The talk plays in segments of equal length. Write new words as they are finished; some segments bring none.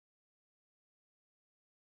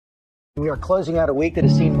We are closing out a week that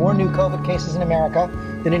has seen more new COVID cases in America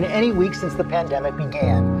than in any week since the pandemic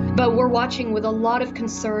began. But we're watching with a lot of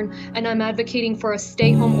concern, and I'm advocating for a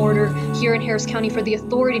stay-home order here in Harris County for the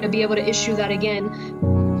authority to be able to issue that again.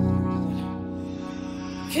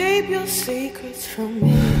 Keep your secrets from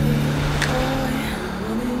me.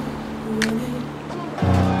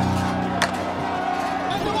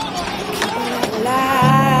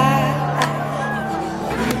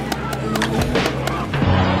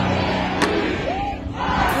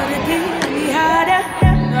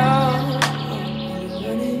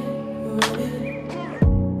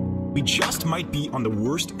 We just might be on the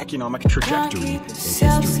worst economic trajectory in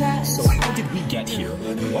history. So how did we get here,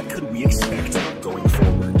 and what could we expect going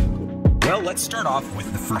forward? Well, let's start off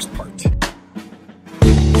with the first part.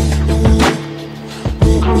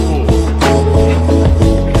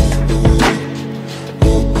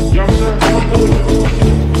 Youngster, come forward.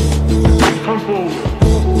 Come forward.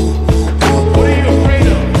 What are you afraid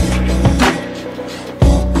of?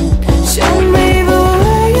 Show me the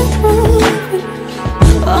way you're moving.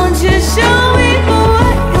 Won't you show me the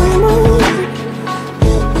way you're moving?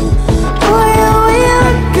 Boy, oh, we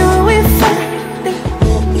look good, we find it.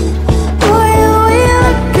 Boy, oh, we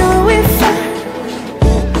look good, we find it.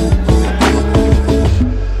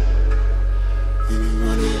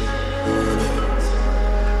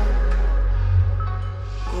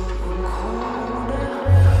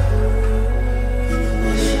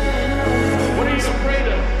 What are you afraid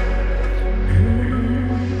of?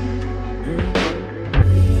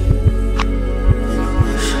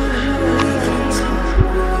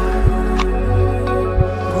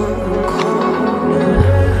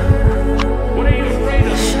 What are you afraid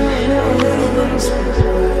of?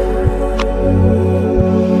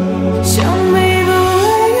 Show me the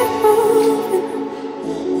way you're moving.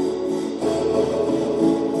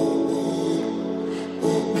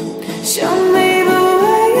 Show me the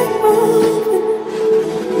way you're moving.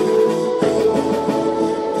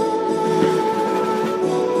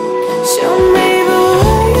 Show me the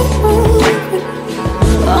way you're moving.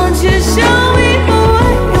 Won't you show me the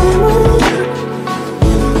way you're moving?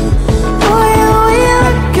 Boy, oh, we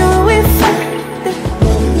look good, we find it.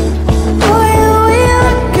 Boy, oh, we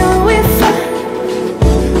look good, we find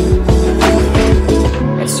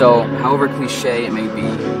it. And so, however cliche it may be,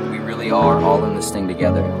 we really are all in this thing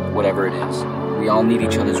together, whatever it is. We all need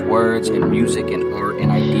each other's words and music and art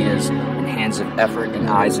and ideas and hands of effort and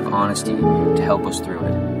eyes of honesty to help us through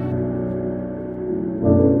it.